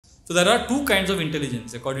So there are two kinds of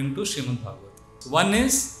intelligence according to Srimad Bhagavatam. One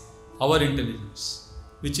is our intelligence,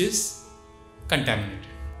 which is contaminated.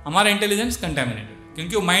 हमारा intelligence contaminated,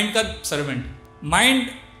 क्योंकि वो mind का servant है.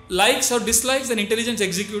 Mind likes or dislikes, and intelligence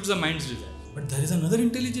executes the mind's desire. But there is another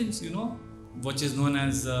intelligence, which is known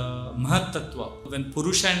as Mahat Tattva. When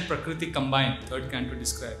Purusha and Prakriti combine, third canto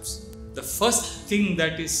describes, the first thing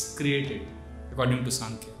that is created, according to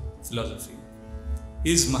Sankhya philosophy,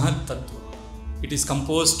 is Mahat Tattva. It is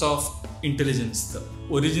composed of intelligence. The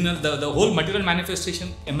original, the whole material manifestation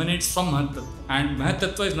emanates from Mahat Tattva. And Mahat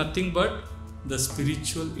Tattva is nothing but the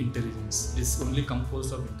spiritual intelligence. It is only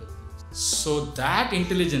composed of intelligence. So that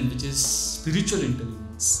intelligence, which is spiritual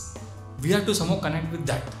intelligence, we have to somehow connect with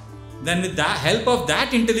that. Then with the help of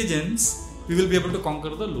that intelligence, we will be able to conquer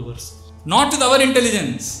the lower soul. Not with our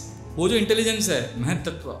intelligence. वो जो intelligence है महत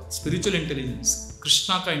तत्व, spiritual intelligence,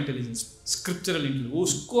 Krishna का intelligence, scriptural intelligence, वो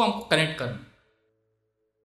उसको हमको connect करना.